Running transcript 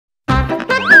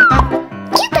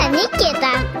Никита,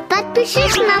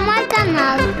 подпишись на мой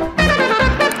канал.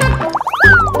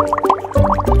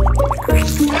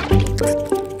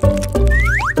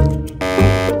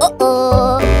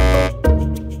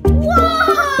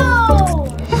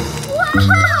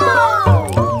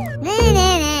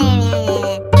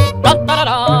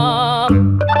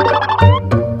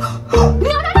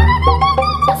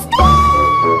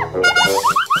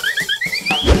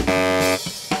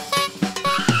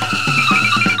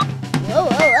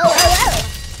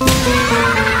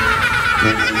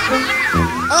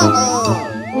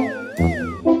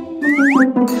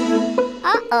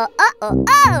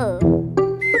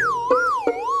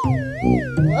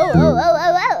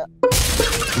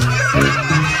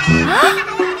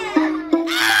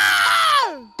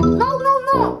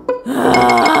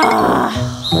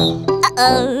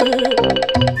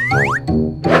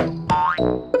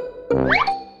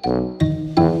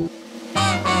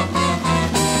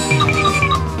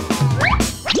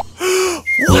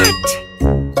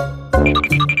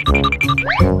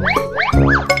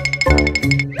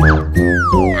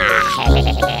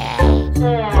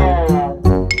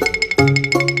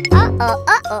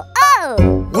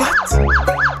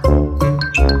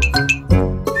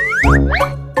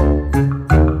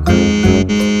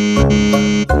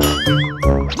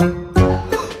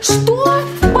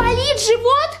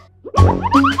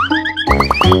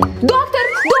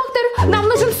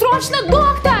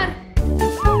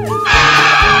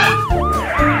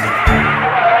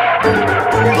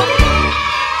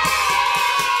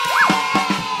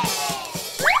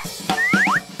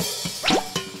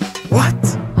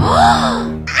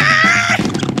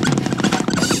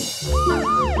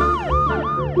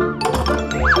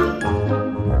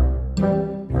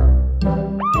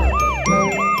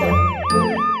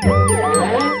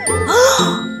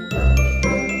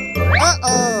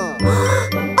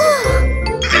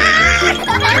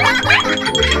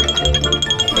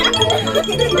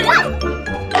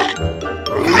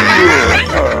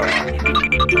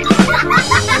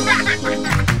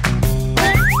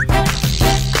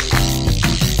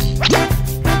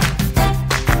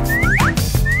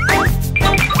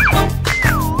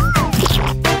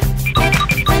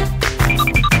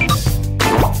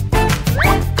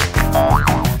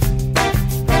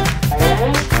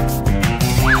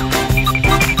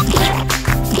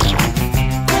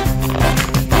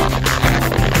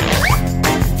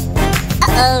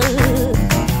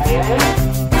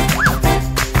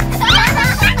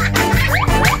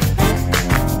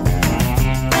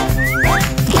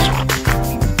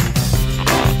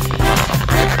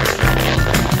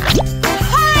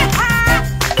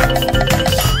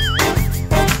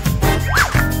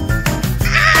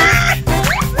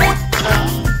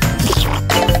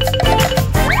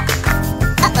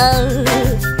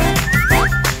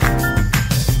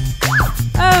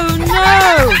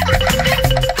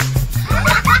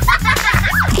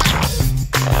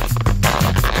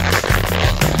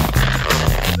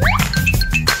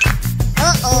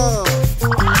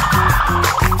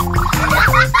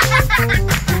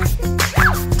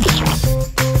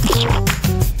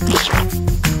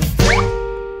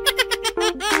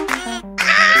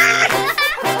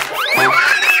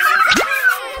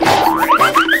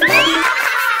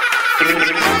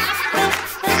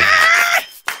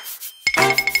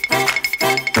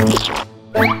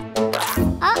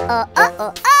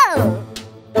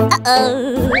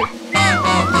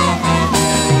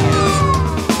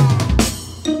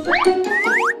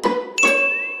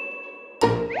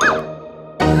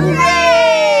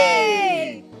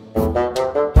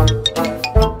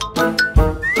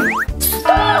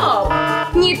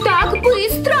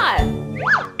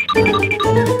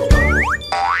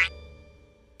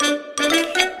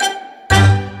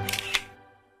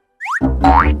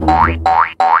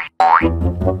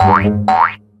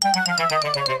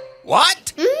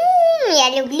 What? Я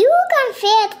люблю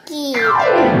конфетки.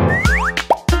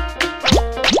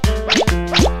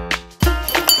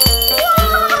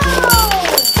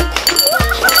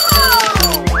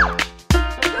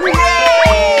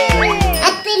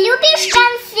 А ты любишь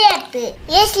конфеты?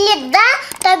 Если да,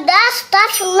 тогда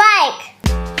ставь лайк.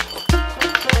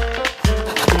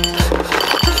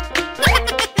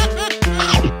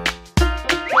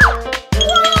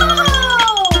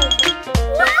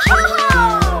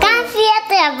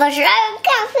 Обожаю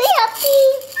конфеты.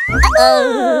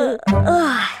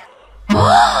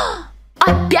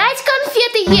 Опять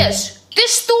конфеты ешь? Ты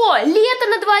что? Лето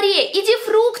на дворе. Иди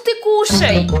фрукты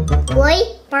кушай. Ой,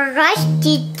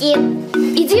 простите.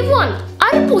 Иди вон,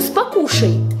 арбуз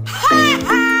покушай.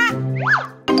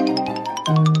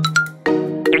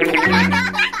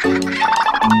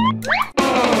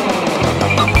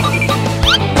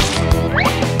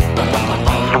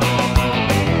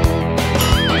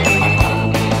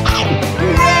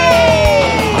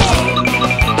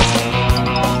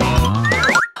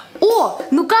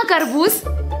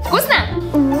 Вкусно?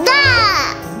 Да!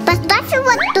 Поставь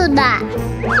вот туда.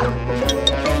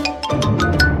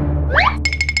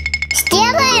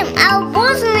 Сделаем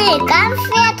арбузные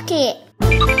конфетки.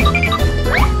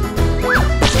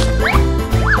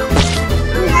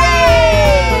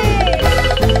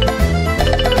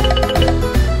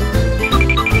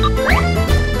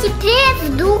 Теперь в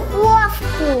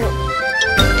духовку.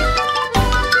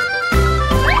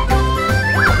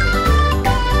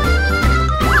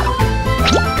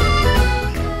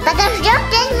 Подождем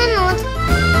 5 минут.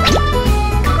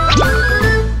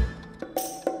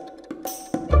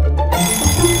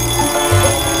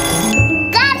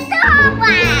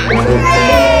 Готово!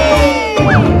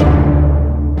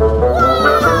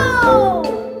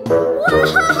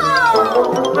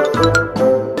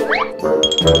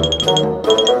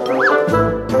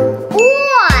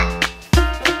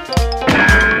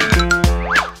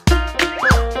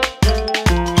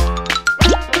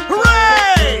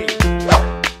 Hooray!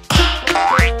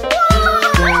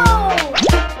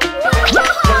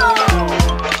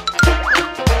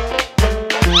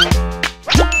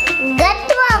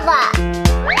 Готово!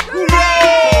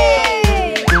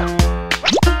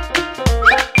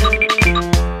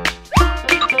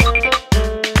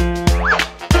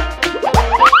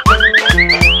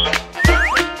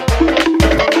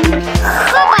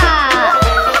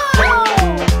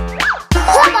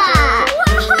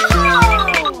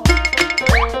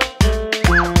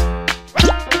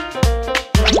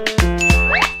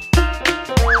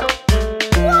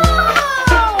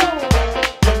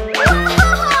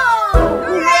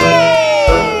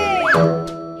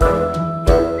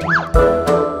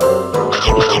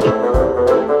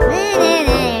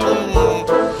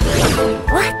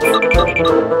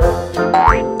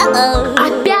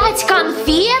 Опять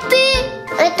конфеты?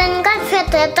 Это не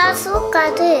конфеты, это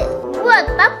сукаты. Вот,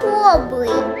 попробуй.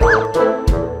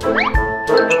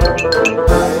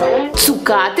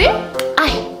 Цукаты?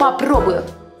 Ай, попробую.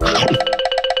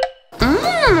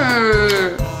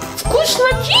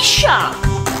 Вкуснотища!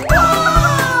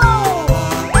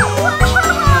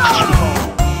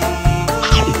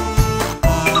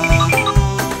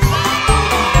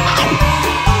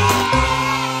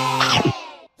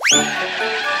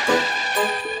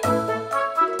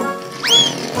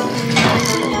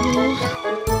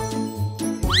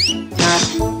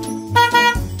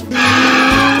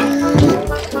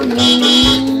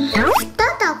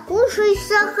 Кто-то кушать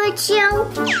захотел.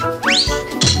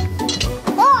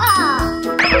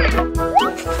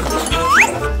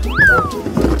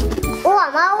 О,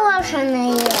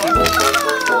 мороженое.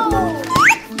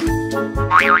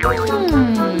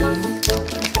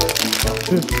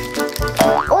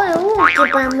 Ой,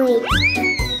 руки помыть.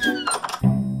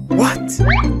 What?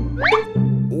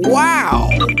 Wow!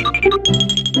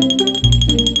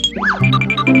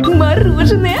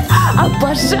 Мороженое!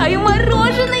 Обожаю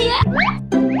мороженое!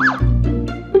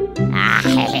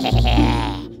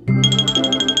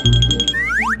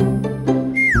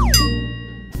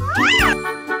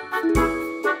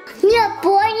 Не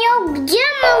понял, где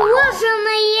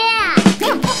мороженое?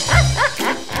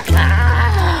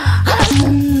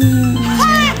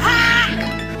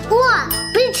 О,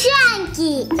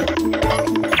 печеньки.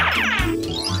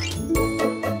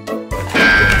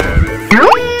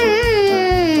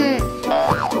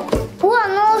 О,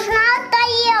 нужна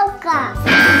тарелка.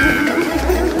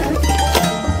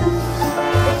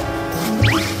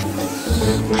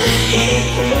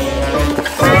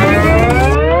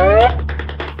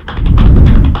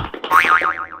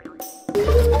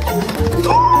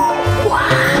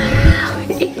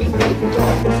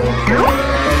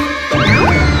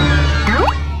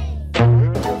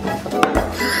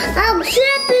 А где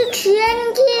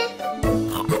печеньки?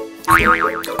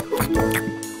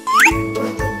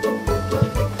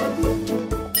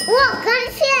 О,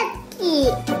 конфетки!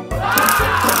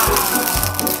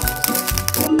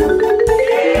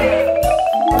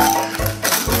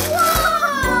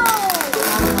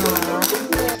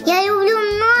 Я люблю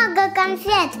много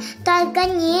конфет, только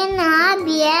не на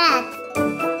обед.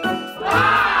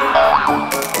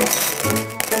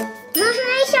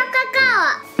 Нужно еще какао.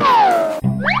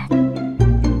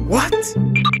 What?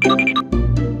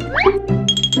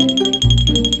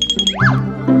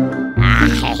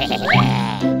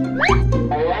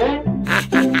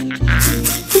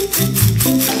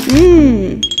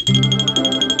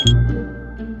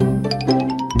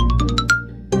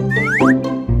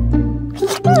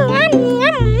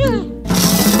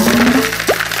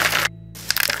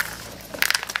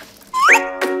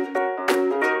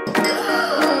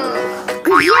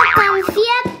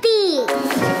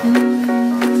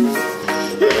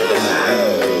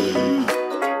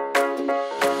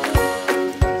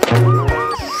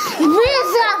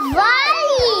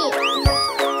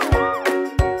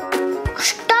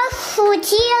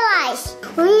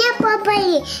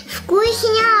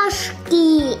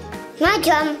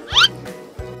 Найдем.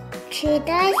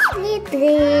 Читай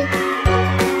следы.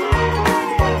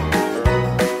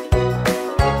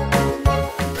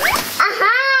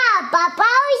 Ага,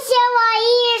 попался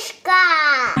воришка.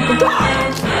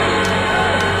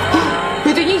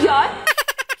 Это не я.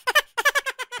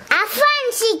 А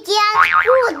фантики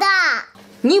откуда?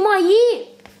 Не мои.